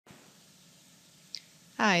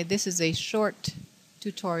Hi, this is a short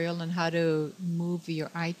tutorial on how to move your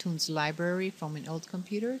iTunes library from an old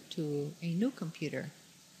computer to a new computer.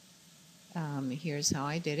 Here's how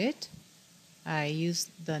I did it. I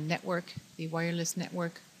used the network, the wireless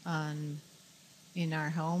network in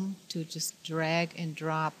our home to just drag and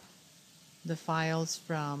drop the files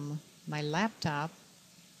from my laptop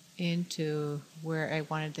into where I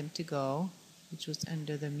wanted them to go, which was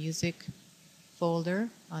under the music folder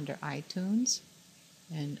under iTunes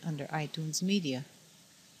and under iTunes Media.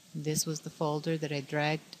 This was the folder that I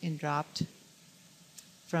dragged and dropped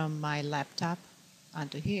from my laptop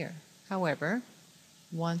onto here. However,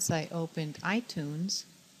 once I opened iTunes,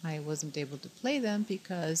 I wasn't able to play them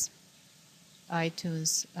because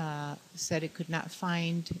iTunes said it could not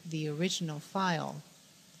find the original file.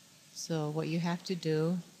 So what you have to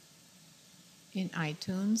do in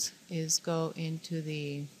iTunes is go into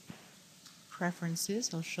the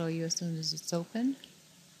preferences. I'll show you as soon as it's open.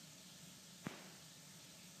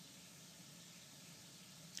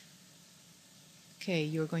 Okay,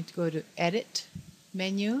 you're going to go to Edit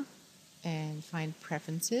menu and find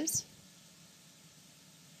Preferences.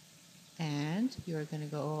 And you're going to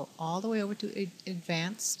go all the way over to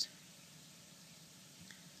Advanced.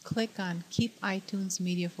 Click on Keep iTunes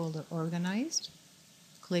Media Folder Organized.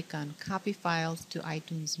 Click on Copy Files to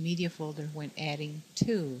iTunes Media Folder when adding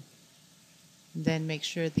to. Then make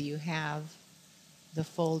sure that you have the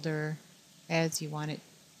folder as you want it,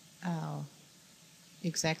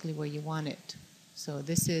 exactly where you want it. So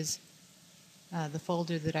this is the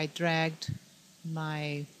folder that I dragged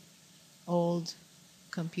my old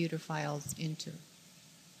computer files into.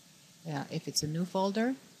 If it's a new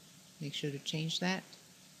folder, make sure to change that.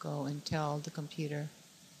 Go and tell the computer,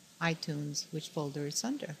 iTunes, which folder it's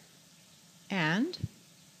under. And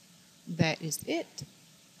that is it,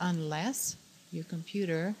 unless your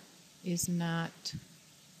computer is not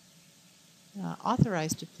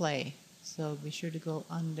authorized to play. So be sure to go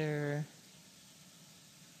under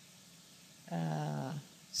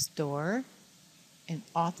Store and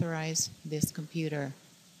authorize this computer.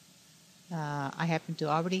 I happen to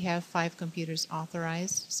already have 5 computers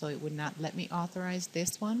authorized, so it would not let me authorize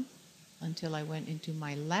this one until I went into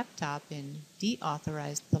my laptop and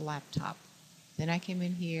deauthorized the laptop. Then I came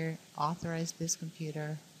in here, authorized this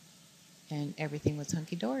computer, and everything was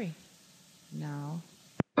hunky-dory. Now,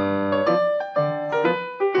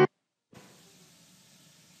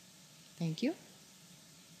 thank you.